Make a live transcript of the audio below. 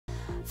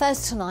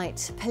First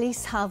tonight,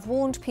 police have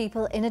warned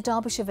people in a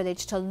Derbyshire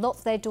village to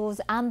lock their doors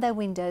and their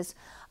windows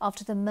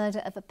after the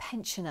murder of a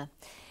pensioner.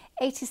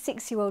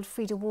 86-year-old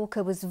Frida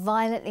Walker was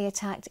violently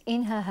attacked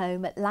in her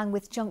home at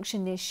Langwith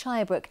Junction near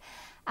Shirebrook,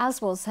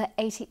 as was her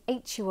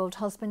 88-year-old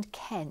husband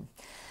Ken.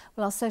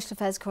 Well, our social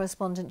affairs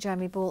correspondent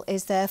Jeremy Ball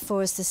is there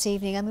for us this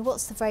evening. I mean,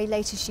 what's the very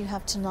latest you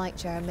have tonight,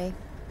 Jeremy?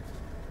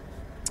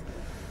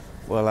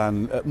 Well,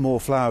 Anne, more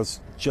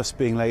flowers just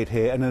being laid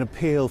here, and an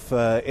appeal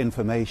for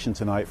information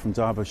tonight from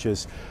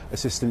Derbyshire's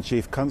Assistant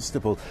Chief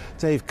Constable.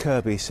 Dave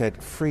Kirby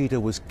said Frida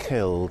was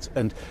killed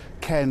and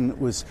Ken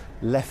was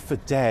left for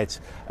dead,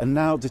 and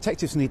now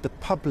detectives need the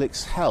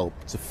public's help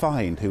to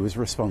find who was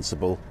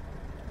responsible.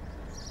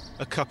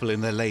 A couple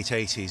in their late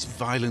 80s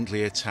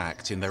violently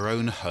attacked in their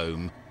own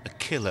home, a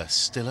killer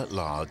still at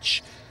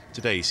large.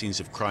 Today, scenes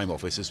of crime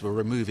officers were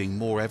removing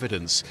more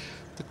evidence.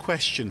 The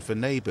question for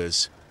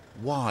neighbours,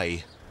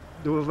 why?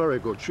 They were very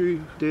good. She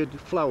did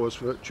flowers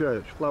for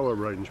church, flower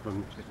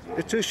arrangement.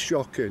 It is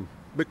shocking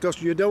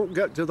because you don't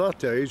get to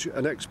that age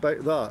and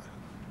expect that.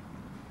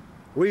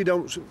 We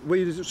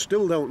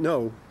still don't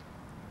know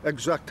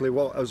exactly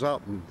what has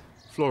happened.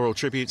 Floral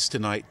tributes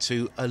tonight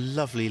to a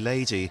lovely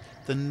lady,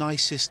 the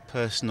nicest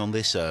person on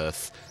this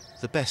earth,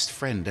 the best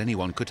friend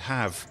anyone could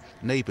have.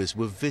 Neighbours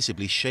were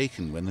visibly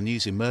shaken when the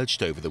news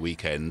emerged over the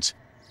weekend.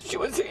 She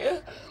was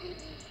here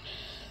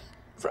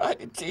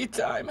Friday tea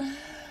time.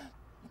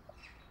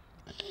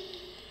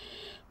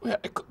 We had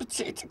a cup of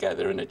tea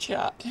together and a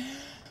chat.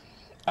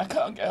 I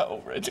can't get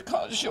over it. I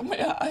can't shut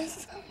my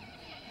eyes.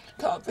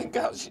 Can't think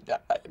how she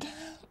died.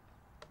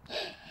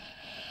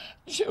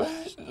 She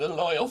was a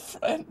loyal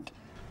friend.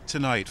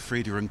 Tonight,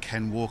 Frida and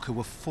Ken Walker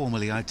were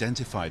formally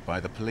identified by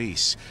the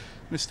police.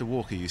 Mr.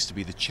 Walker used to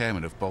be the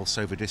chairman of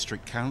Bolsover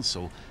District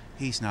Council.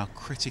 He's now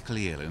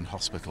critically ill in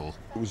hospital.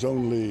 It was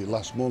only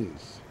last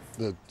month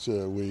that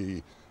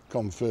we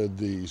conferred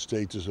the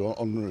status of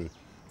honorary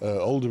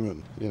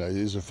alderman. You know,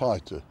 he's a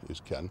fighter, is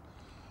Ken.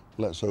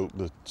 Let's hope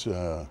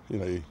that, you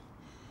know,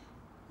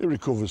 he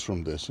recovers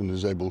from this and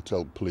is able to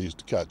help police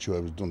to catch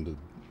whoever's done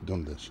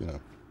this, you know.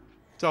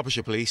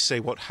 Derbyshire police say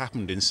what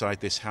happened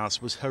inside this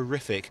house was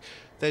horrific.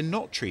 They're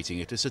not treating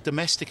it as a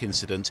domestic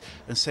incident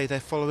and say they're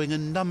following a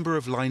number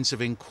of lines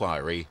of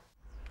inquiry.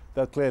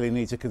 They'll clearly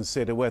need to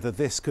consider whether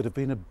this could have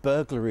been a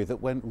burglary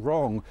that went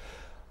wrong.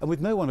 And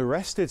with no one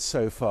arrested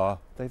so far,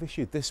 they've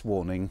issued this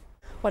warning.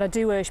 What I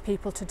do urge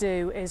people to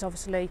do is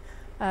obviously,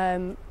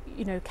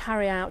 you know,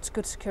 carry out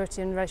good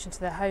security in relation to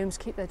their homes,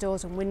 keep their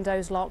doors and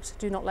windows locked,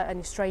 do not let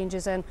any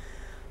strangers in,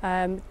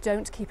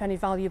 don't keep any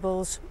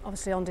valuables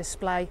obviously on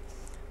display,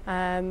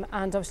 and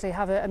obviously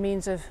have a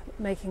means of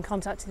making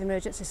contact to the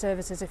emergency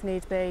services if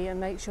need be, and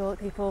make sure that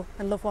people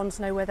and loved ones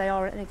know where they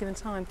are at any given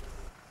time.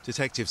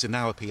 Detectives are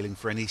now appealing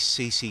for any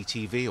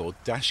CCTV or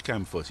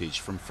dashcam footage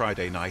from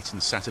Friday night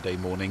and Saturday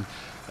morning,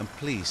 and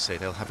police say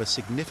they'll have a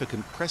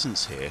significant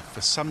presence here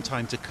for some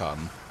time to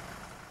come.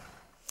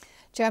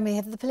 Jeremy,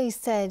 have the police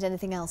said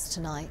anything else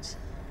tonight?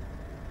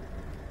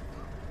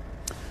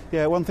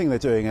 Yeah, one thing they're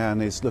doing,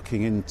 Anne, is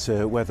looking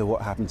into whether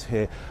what happened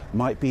here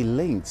might be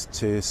linked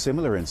to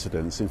similar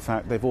incidents. In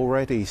fact, they've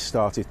already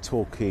started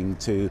talking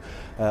to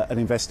an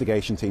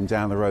investigation team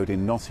down the road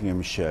in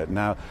Nottinghamshire.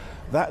 Now,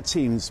 that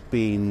team's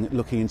been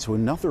looking into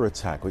another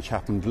attack which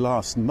happened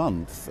last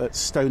month at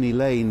Stony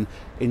Lane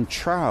in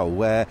Trowell,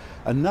 where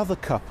another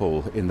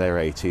couple in their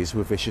 80s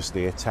were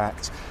viciously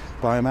attacked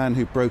by a man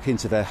who broke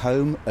into their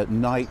home at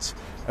night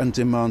and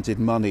demanded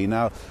money.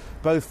 Now,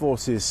 both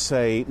forces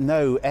say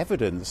no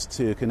evidence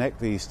to connect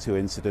these two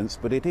incidents,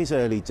 but it is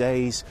early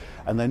days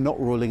and they're not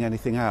ruling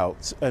anything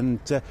out. And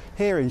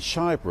here in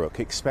Shirebrook,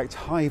 expect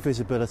high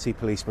visibility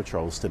police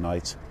patrols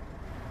tonight.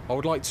 I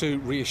would like to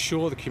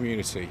reassure the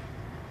community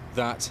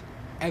that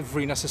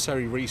every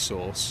necessary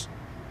resource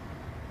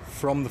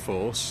from the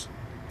force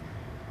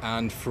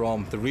and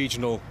from the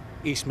regional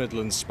East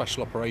Midlands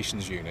Special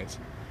Operations Unit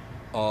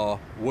are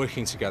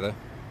working together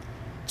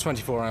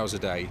 24 hours a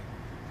day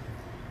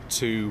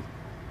to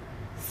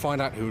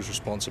find out who is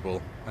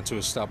responsible and to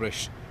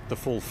establish the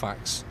full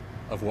facts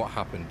of what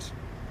happened.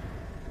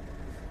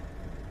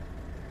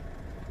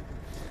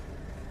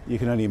 You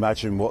can only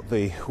imagine what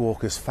the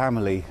Walkers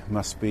family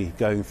must be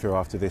going through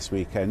after this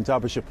weekend.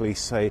 Derbyshire police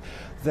say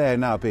they're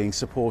now being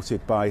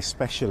supported by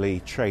specially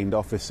trained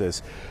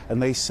officers,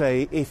 and they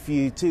say if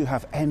you do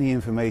have any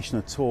information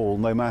at all,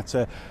 no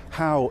matter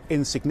how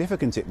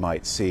insignificant it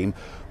might seem,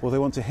 well, they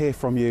want to hear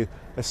from you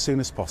as soon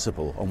as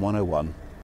possible on 101.